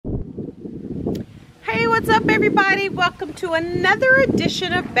what's up everybody? Welcome to another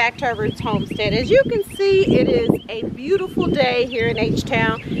edition of Back to Our Roots Homestead. As you can see, it is a beautiful day here in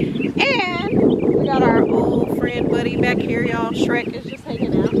H-Town, and we got our old friend Buddy back here, y'all. Shrek is just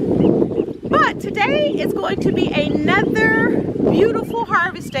hanging out. But today is going to be another beautiful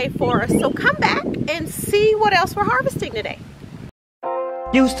harvest day for us, so come back and see what else we're harvesting today.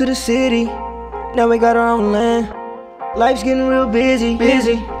 Used to the city, now we got our own land. Life's getting real busy.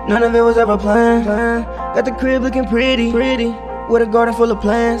 None of it was ever planned. Got the crib looking pretty, with a garden full of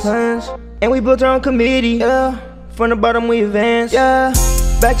plants. And we built our own committee, yeah. From the bottom we advance, yeah.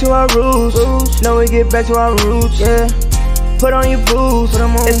 Back to our roots, now we get back to our roots, yeah. Put on your boots,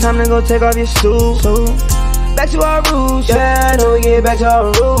 it's time to go take off your suit. Back to our roots, yeah. Now we get back to our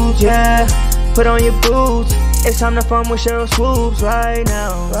roots, yeah. Put on your boots, it's time to farm with Cheryl Swoops right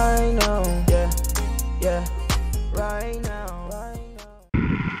now, yeah. Right now.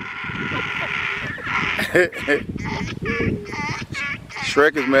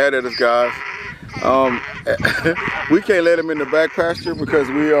 Shrek is mad at us, guys. We can't let him in the back pasture because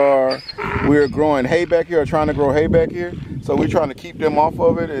we are growing hay back here, or trying to grow hay back here. So we're trying to keep them off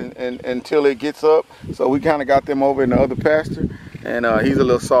of it and until it gets up. So we kind of got them over in the other pasture, and he's a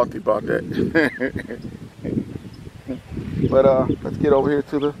little salty about that. But let's get over here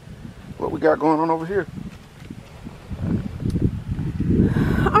to what we got going on over here.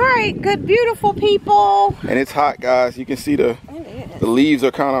 Alright, good beautiful people. And it's hot, guys. You can see the leaves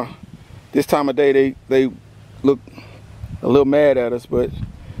are kind of, this time of day they look a little mad at us, but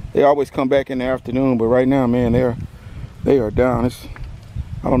they always come back in the afternoon. But right now, man, they are down.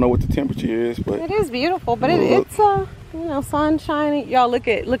 I don't know what the temperature is, but it is beautiful. But it's you know, sun shining. Y'all look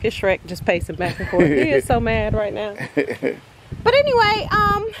at Shrek just pacing back and forth. He is so mad right now. But anyway,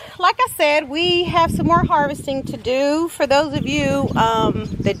 like I said, we have some more harvesting to do. For those of you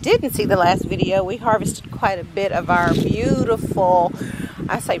that didn't see the last video, we harvested quite a bit of our beautiful,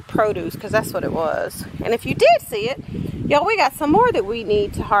 I say produce because that's what it was. And if you did see it, y'all, we got some more that we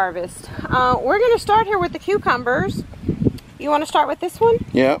need to harvest. We're going to start here with the cucumbers. You want to start with this one?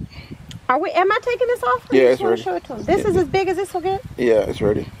 Yeah. Am I taking this off? Yeah, it's ready. Show it to them. This is as big as this will get? Yeah, it's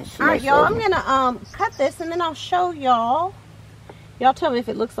ready. All right, y'all, I'm going to cut this and then I'll show y'all. Y'all tell me if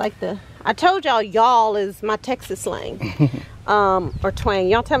it looks like I told y'all is my Texas slang, or twang.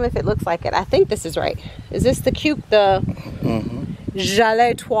 Y'all tell me if it looks like it. I think this is right. Is this the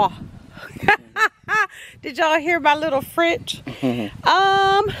Jalais Trois? Did y'all hear my little French?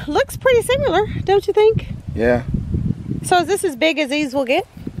 Looks pretty similar, don't you think? Yeah. So is this as big as these will get?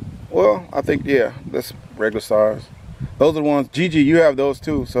 Well, I think, yeah, that's regular size. Those are the ones, Gigi, you have those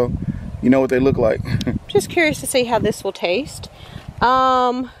too, so you know what they look like. Just curious to see how this will taste.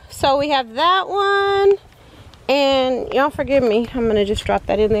 So we have that one, and y'all forgive me, I'm gonna just drop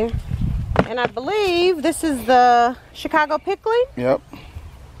that in there. And I believe this is the Chicago pickling. Yep.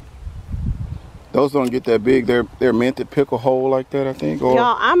 Those don't get that big. They're meant to pickle whole like that, I think. Or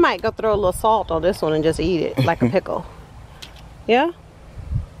y'all, I might go throw a little salt on this one and just eat it like a pickle. Yeah.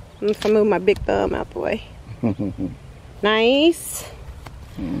 If I move my big thumb out the way. Nice.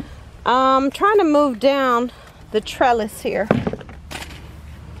 I'm trying to move down the trellis here.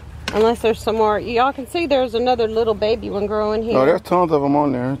 Unless there's some more. Y'all can see there's another little baby one growing here. No, there's tons of them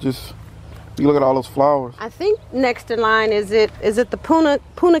on there. Just, you look at all those flowers. I think next in line, is it the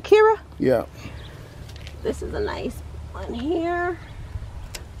Punakira? Yeah. This is a nice one here.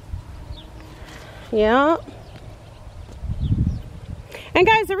 Yeah. And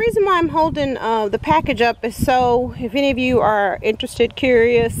guys, the reason why I'm holding the package up is so if any of you are interested,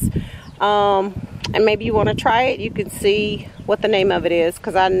 curious, and maybe you want to try it, you can see what the name of it is,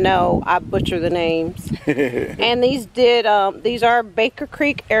 because I know I butcher the names. And these are Baker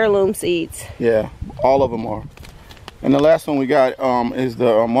Creek heirloom seeds. Yeah, all of them are. And the last one we got is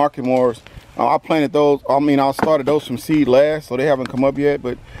the Market Moors. I planted those. I started those from seed last, so they haven't come up yet.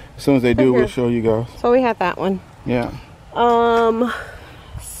 But as soon as they do, we'll show you guys. So we have that one. Yeah.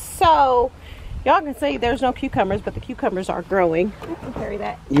 So y'all can see there's no cucumbers, but the cucumbers are growing. I can carry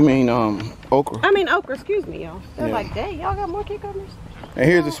that. You mean okra? I mean okra, excuse me, y'all. They're like, dang, y'all got more cucumbers? And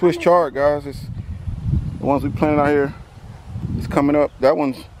here's the Swiss chard, guys. It's the ones we planted out here. It's coming up. That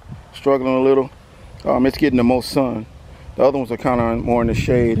one's struggling a little. It's getting the most sun. The other ones are kind of more in the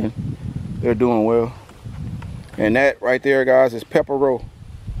shade, and they're doing well. And that right there, guys, is pepper roe.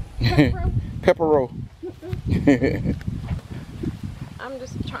 Pepper roe. I'm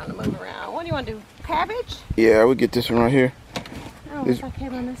just trying to move around. What do you want to do? Cabbage? Yeah, we'll get this one right here. Oh, if I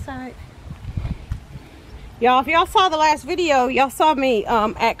came on this side. Y'all, if y'all saw the last video, y'all saw me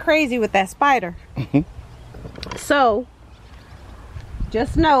act crazy with that spider. So,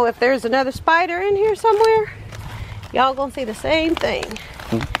 just know if there's another spider in here somewhere, y'all gonna see the same thing.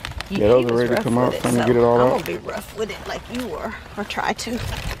 Yeah, those are ready to come out. Trying to get it all out. I'm gonna be rough with it like you were, or try to.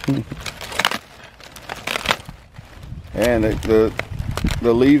 And the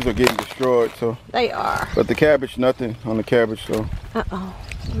leaves are getting destroyed, so. They are. But the cabbage, nothing on the cabbage, so. Uh-oh.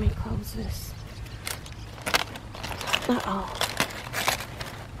 Let me close this. Uh-oh.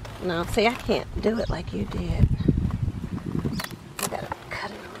 No, see, I can't do it like you did. I gotta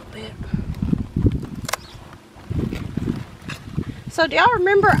cut it a little bit. So, do y'all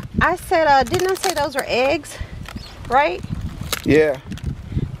remember I said, didn't I say those are eggs? Right? Yeah.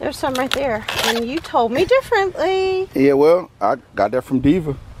 There's some right there. And you told me differently. Yeah, well, I got that from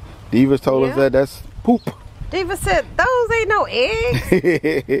Diva. Diva's told us that that's poop. Diva said, those ain't no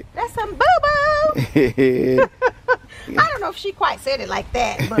eggs. That's some boo-boo. I don't know if she quite said it like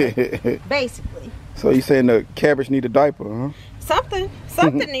that, but basically. So you saying the cabbage need a diaper, huh?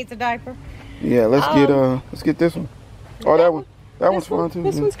 Something needs a diaper. Yeah, let's get this one. Oh, that one's fun too.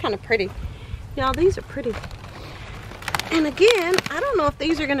 This one's kind of pretty. Y'all, these are pretty. And again, I don't know if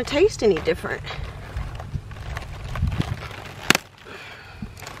these are gonna taste any different.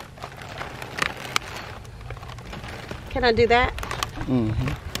 Can I do that?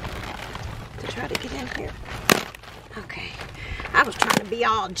 To try to get in here. Okay. I was trying to be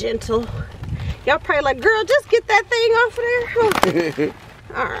all gentle. Y'all probably like, girl, just get that thing off of there.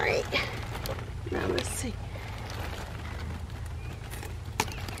 All right. Now let's see.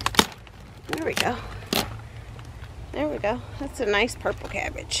 There we go. There we go. That's a nice purple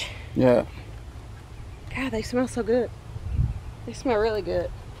cabbage. Yeah. God, they smell so good. They smell really good.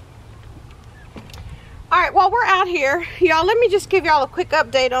 All right, while we're out here, y'all, let me just give y'all a quick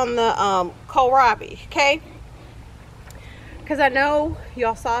update on the kohlrabi, okay? Because I know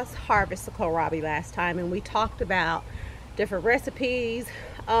y'all saw us harvest the kohlrabi last time, and we talked about different recipes.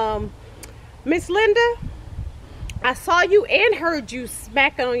 Miss Linda, I saw you and heard you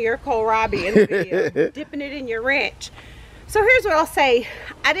smacking on your kohlrabi in the video, dipping it in your ranch. So here's what I'll say.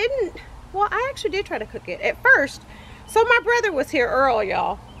 I actually did try to cook it at first. So my brother was here, Earl,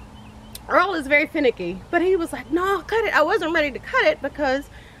 y'all. Earl is very finicky, but he was like, no, cut it. I wasn't ready to cut it because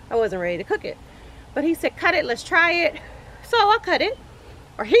I wasn't ready to cook it. But he said, cut it, let's try it. So I cut it,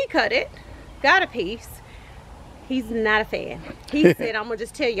 or he cut it, got a piece. He's not a fan. He said, I'm gonna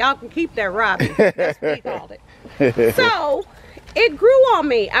just tell y'all can keep that Robbie. That's what he called it. So it grew on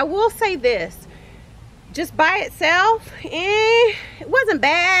me. I will say this, just by itself, it wasn't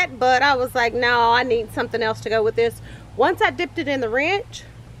bad, but I was like, no, I need something else to go with this. Once I dipped it in the ranch,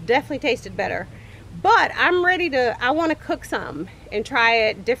 definitely tasted better. But I'm ready to, I want to cook some and try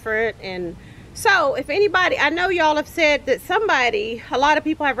it different. And so if anybody, I know y'all have said that a lot of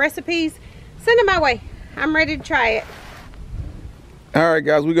people have recipes, send them my way. I'm ready to try it. All right,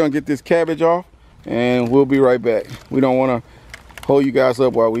 guys, we're gonna get this cabbage off and we'll be right back. We don't want to hold you guys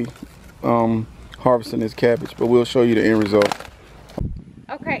up while we harvesting this cabbage, but we'll show you the end result.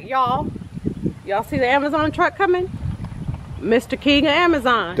 Okay, y'all see the Amazon truck coming? Mr. King of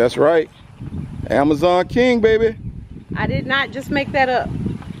Amazon. That's right. Amazon King, baby. I did not just make that up.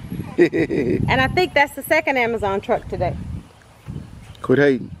 And I think that's the second Amazon truck today. Quit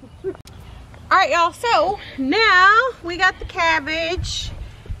hating. All right, y'all, so now we got the cabbage.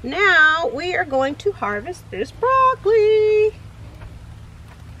 Now we are going to harvest this broccoli.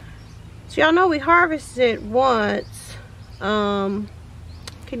 So y'all know we harvested once. Can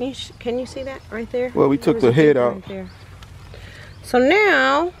you see that right there? Well, we took the head out. Right there. So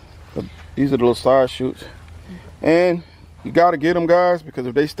now, these are the little side shoots. And you got to get them, guys, because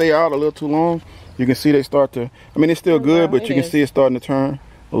if they stay out a little too long, you can see they start to, I mean, it's still good, but you can see it starting to turn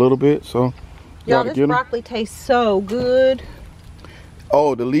a little bit. So, y'all, this broccoli tastes so good.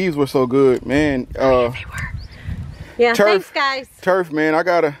 Oh, the leaves were so good, man. Everywhere. Yeah, thanks, guys. Turf, man,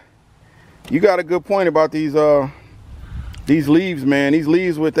 you got a good point about these leaves, man. These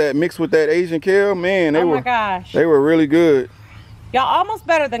leaves with that, mixed with that Asian kale, man, oh my gosh, they were really good. Y'all, almost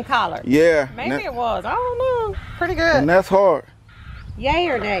better than collard. Yeah. Maybe it was. I don't know. Pretty good. And that's hard. Yay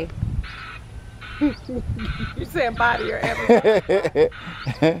or nay? You said body or everything.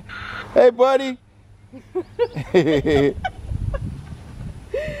 Hey, buddy. Yay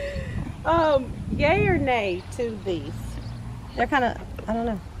or nay to these? They're kind of, I don't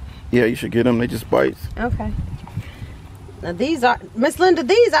know. Yeah, you should get them. They just bites. Okay. Now these are, Miss Linda,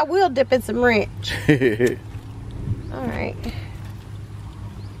 these I will dip in some ranch. All right.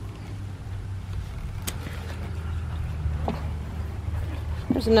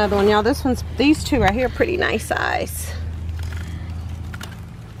 There's another one, y'all. These two right here are pretty nice size.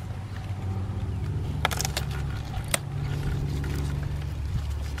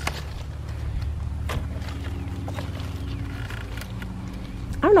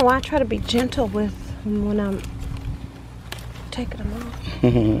 know why I try to be gentle with them when I'm taking them off.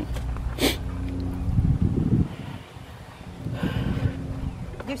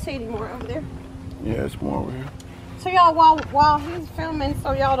 Do you see any more over there? Yeah, it's more over here. So y'all, while he's filming,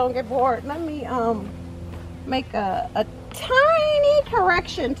 so y'all don't get bored, let me make a tiny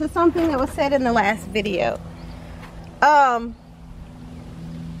correction to something that was said in the last video. And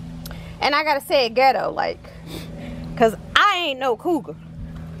I gotta say it ghetto, like, cause I ain't no cougar.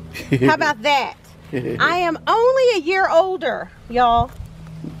 How about that? I am only a year older, y'all.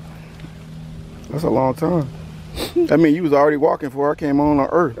 That's a long time. I mean, you was already walking before I came on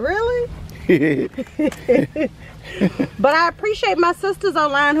Earth. Really? But I appreciate my sisters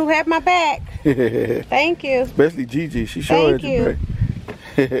online who have my back. Thank you. Especially Gigi. She sure had your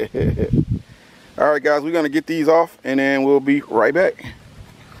back. All right, guys, we're going to get these off, and then we'll be right back.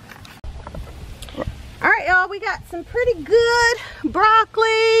 All right, y'all, we got some pretty good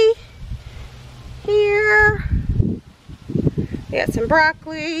broccoli here. We got some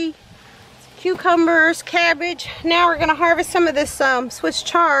broccoli, some cucumbers, cabbage. Now we're going to harvest some of this Swiss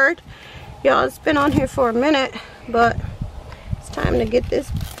chard. Y'all, it's been on here for a minute, but it's time to get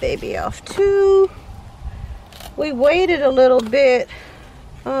this baby off too. We waited a little bit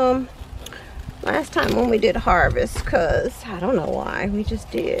last time when we did harvest, because I don't know why, we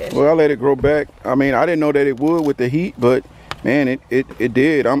just did. Well, I let it grow back. I mean, I didn't know that it would with the heat, but man, it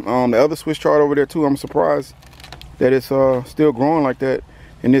did. I'm on the other Swiss chard over there too. I'm surprised that it's still growing like that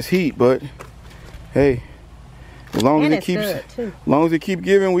in this heat, but hey, as long as it keeps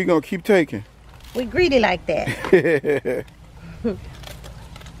giving, we're gonna keep taking. We greedy like that.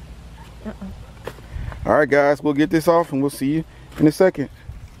 All right, guys, we'll get this off and we'll see you in a second.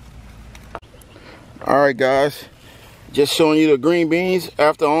 All right, guys, just showing you the green beans.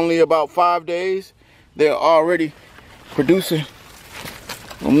 After only about 5 days, they're already producing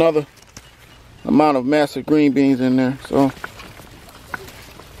another amount of massive green beans in there. So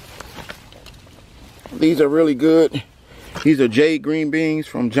these are really good. These are jade green beans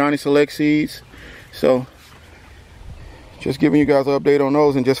from Johnny Select Seeds. So just giving you guys an update on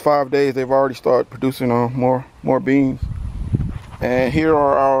those. In just 5 days, they've already started producing more beans. And here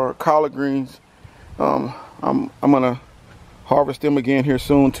are our collard greens. I'm gonna harvest them again here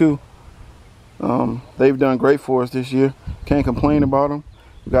soon too. They've done great for us this year. Can't complain about them.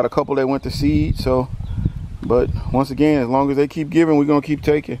 We got a couple that went to seed. So, but once again, as long as they keep giving, we're gonna keep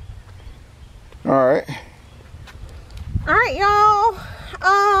taking. All right. All right, y'all.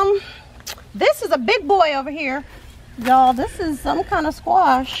 This is a big boy over here, y'all. This is some kind of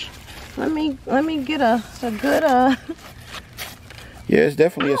squash. Let me get a good Yeah, it's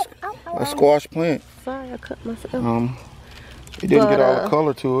definitely a squash plant. Sorry, I cut myself. It didn't get all the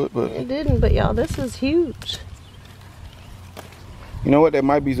color to it, but it didn't. But y'all, this is huge. You know what? That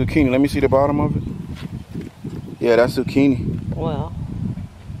might be zucchini. Let me see the bottom of it. Yeah, that's zucchini. Well,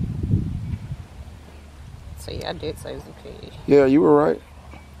 see, I did say zucchini. Yeah, you were right.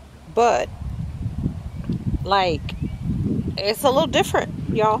 But like, it's a little different,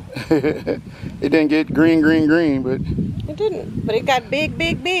 y'all. It didn't get green, but it didn't. But it got big.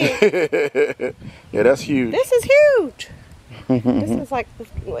 Yeah, that's huge. This is huge. This is like,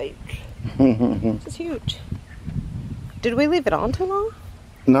 wait. This is huge. Did we leave it on too long?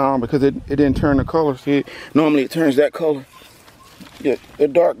 No, because it didn't turn the color. See, normally it turns that color. Yeah, the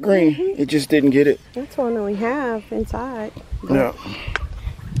dark green. It just didn't get it. That's one that we have inside. But yeah.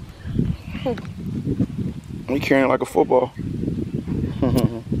 We carrying it like a football.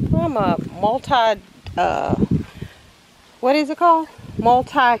 I'm a what is it called?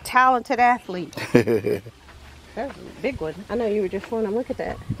 Multi-talented athlete. That's a big one. I know you were just showing them. Look at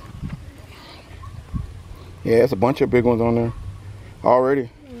that. Yeah, it's a bunch of big ones on there already.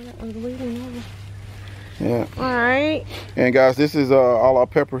 Yeah. All right. And guys, this is all our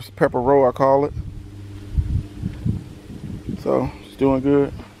peppers, pepper row I call it. So it's doing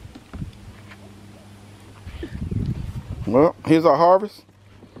good. Well, here's our harvest.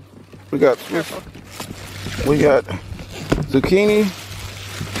 We got zucchini.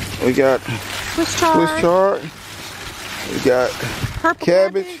 We got Swiss chard. We got purple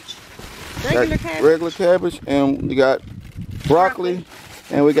cabbage. Regular cabbage, and we got broccoli,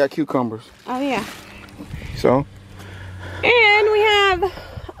 and we got cucumbers. Oh yeah. So. And we have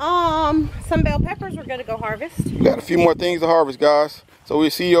some bell peppers we're gonna go harvest. We got a few more things to harvest, guys. So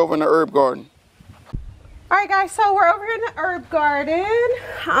we'll see you over in the herb garden. All right, guys. So we're over in the herb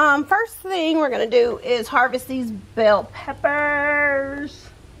garden. First thing we're gonna do is harvest these bell peppers.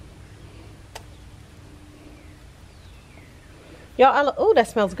 Y'all, oh, that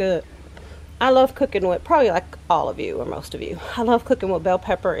smells good. I love cooking with, probably like all of you or most of you, I love cooking with bell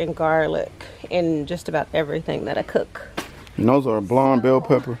pepper and garlic in just about everything that I cook. And those are blonde bell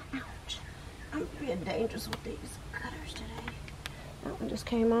pepper. Ouch. I'm being dangerous with these cutters today. That one just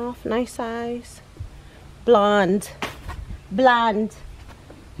came off. Nice size. Blonde. Blonde.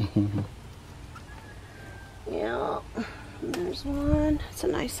 Yeah. There's one. It's a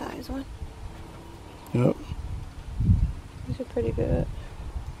nice size one. Yep. These are pretty good.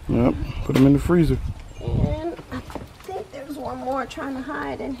 Yep. Put them in the freezer. And I think there's one more trying to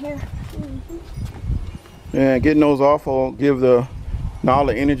hide in here. Yeah, getting those off will give all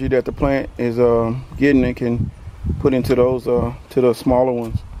the energy that the plant is getting and can put into those to the smaller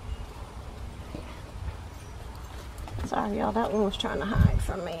ones. Sorry y'all, that one was trying to hide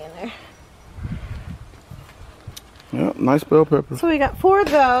from me in there. Yep, nice bell pepper. So we got 4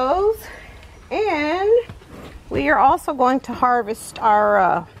 of those, and we are also going to harvest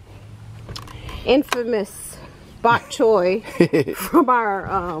our infamous bok choy from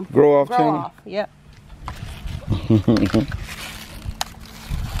our grow off channel. Yep.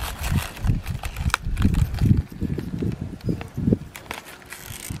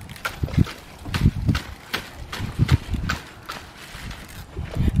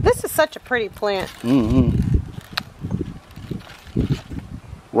 This is such a pretty plant.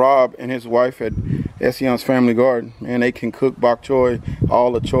 Rob and his wife at Ession's Family Garden, man, they can cook bok choy,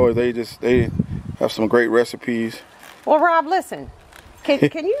 all the choy. They have some great recipes. Well, Rob, listen.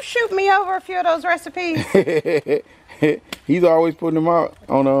 Can you shoot me over a few of those recipes? He's always putting them out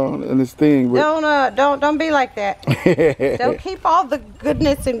on this thing. But Don't be like that. Don't keep all the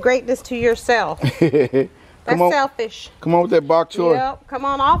goodness and greatness to yourself. That's selfish. Come on with that bok choy. Yep, come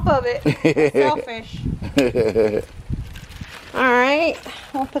on off of it. That's selfish. All right,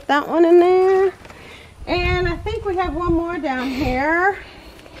 we'll put that one in there. And I think we have one more down here.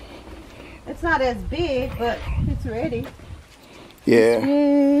 It's not as big, but it's ready. Yeah.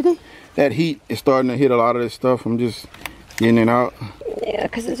 It's ready. That heat is starting to hit a lot of this stuff. I'm just getting it out. Yeah,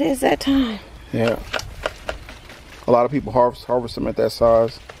 because it is that time. Yeah. A lot of people harvest them at that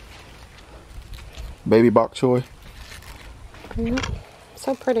size. Baby bok choy. Yep.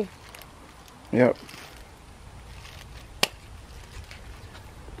 So pretty. Yep.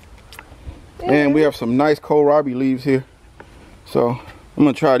 And we have some nice kohlrabi leaves here. So I'm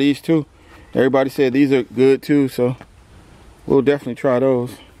gonna try these too. Everybody said these are good too, so we'll definitely try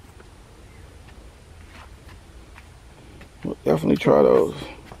those. We'll definitely try those.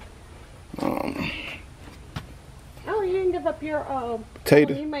 Oh, you didn't give up your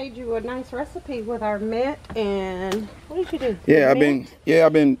potato. You made you a nice recipe with our mint and what did you do? Yeah,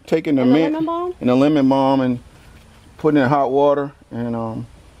 I've been taking the mint and the lemon balm and putting it in hot water, and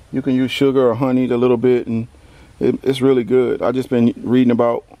you can use sugar or honey a little bit, and it's really good. I just been reading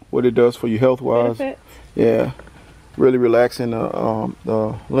about what it does for you health wise. Yeah, really relaxing.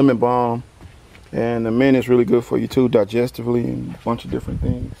 The lemon balm and the mint is really good for you too, digestively and a bunch of different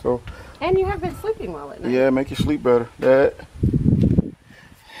things. So. And you have been sleeping well at night. Yeah, make you sleep better. That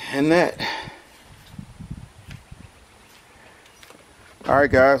and that. All right,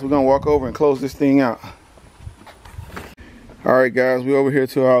 guys, we're gonna walk over and close this thing out. All right, guys, we're over here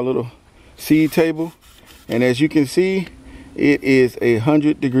to our little seed table, and as you can see, it is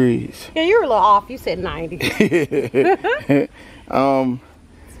 100 degrees. Yeah, you were a little off. You said 90. I'm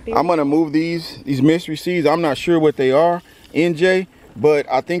gonna move these mystery seeds. I'm not sure what they are, NJ, but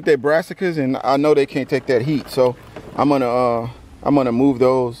I think they're brassicas, and I know they can't take that heat. So I'm gonna move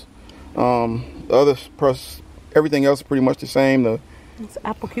those. Everything else is pretty much the same. It's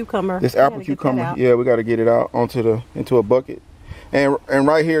apple cucumber. This apple cucumber, yeah, we got to get it out into a bucket. And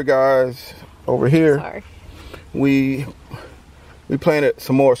right here, guys, over here, sorry, we planted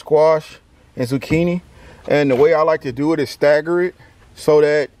some more squash and zucchini. And the way I like to do it is stagger it so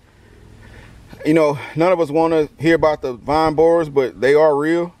that, you know, none of us want to hear about the vine borers, but they are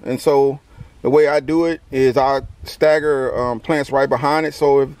real. And so the way I do it is I stagger plants right behind it.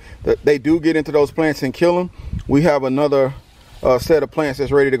 So if they do get into those plants and kill them, we have another set of plants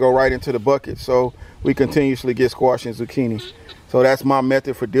that's ready to go right into the bucket, so we continuously get squash and zucchini. So that's my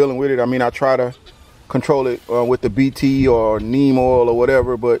method for dealing with it. I mean, I try to control it with the BT or neem oil or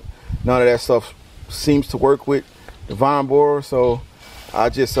whatever, but none of that stuff seems to work with the vine borer, so I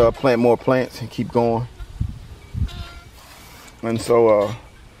just plant more plants and keep going. And so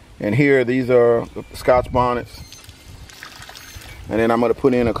and here, these are Scotch bonnets, and then I'm going to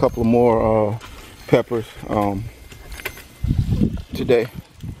put in a couple more peppers today.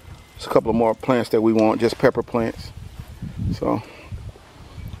 There's a couple of more plants that we want, just pepper plants. So,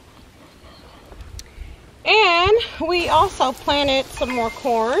 and we also planted some more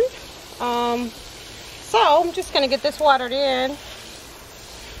corn. So I'm just gonna get this watered in.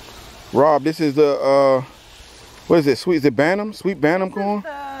 Rob, this is the what is it? Sweet? Is it Bantam? Sweet Bantam corn?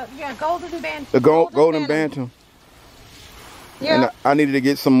 Yeah, golden bantam. The golden bantam. Yeah. And I needed to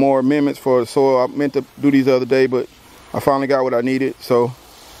get some more amendments for the soil. I meant to do these the other day, but I finally got what I needed. So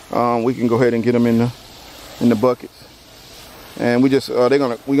we can go ahead and get them in the buckets. And we're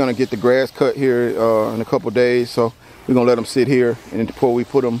gonna get the grass cut here in a couple days. So we're gonna let them sit here, and before we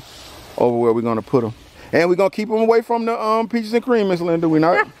put them over where we're gonna put them. And we're gonna keep them away from the peaches and cream, Miss Linda. We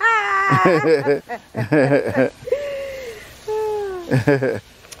not.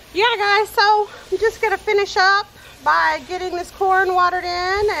 Yeah, guys. So I'm just gonna finish up by getting this corn watered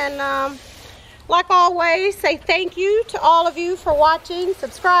in, and like always, say thank you to all of you for watching,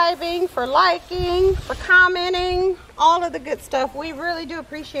 subscribing, for liking, for commenting, all of the good stuff. We really do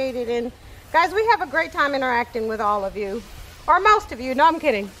appreciate it. And guys, we have a great time interacting with all of you, or most of you. No, I'm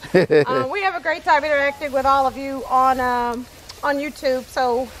kidding. We have a great time interacting with all of you on YouTube.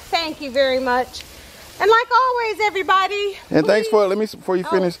 So thank you very much. And like always, everybody. And thanks for before you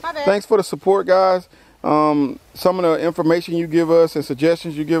finish. Thanks for the support, guys. Some of the information you give us and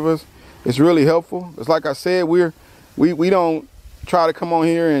suggestions you give us is really helpful. It's like I said, we don't try to come on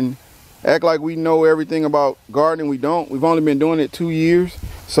here and act like we know everything about gardening. We don't. We've only been doing it 2 years.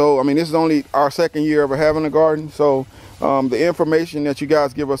 So I mean, this is only our 2nd year ever having a garden. So the information that you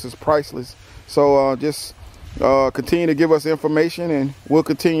guys give us is priceless. So just continue to give us information, and we'll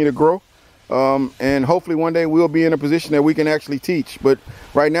continue to grow. And hopefully one day we'll be in a position that we can actually teach. But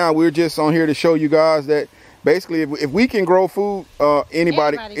right now we're just on here to show you guys that basically if we can grow food,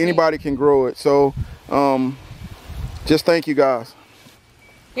 anybody can grow it. So just thank you guys.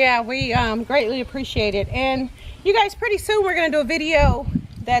 Yeah, we greatly appreciate it. And you guys, pretty soon we're going to do a video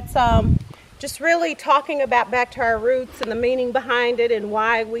that's just really talking about back to our roots and the meaning behind it, and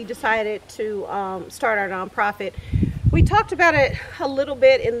why we decided to start our nonprofit. We talked about it a little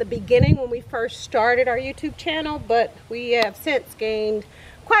bit in the beginning when we first started our YouTube channel, but we have since gained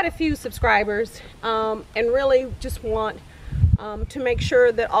quite a few subscribers, and really just want to make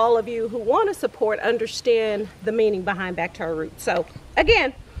sure that all of you who want to support understand the meaning behind Back to Our Roots. So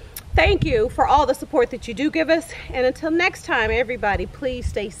again, thank you for all the support that you do give us, and until next time, everybody, please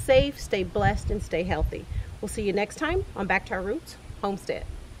stay safe, stay blessed, and stay healthy. We'll see you next time on Back to Our Roots Homestead.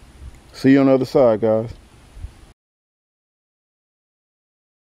 See you on the other side, guys.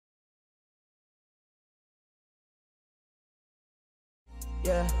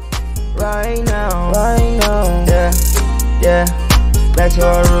 Yeah, right now, yeah, back to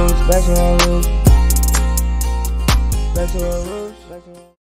our roots, back to our roots, back to our roots.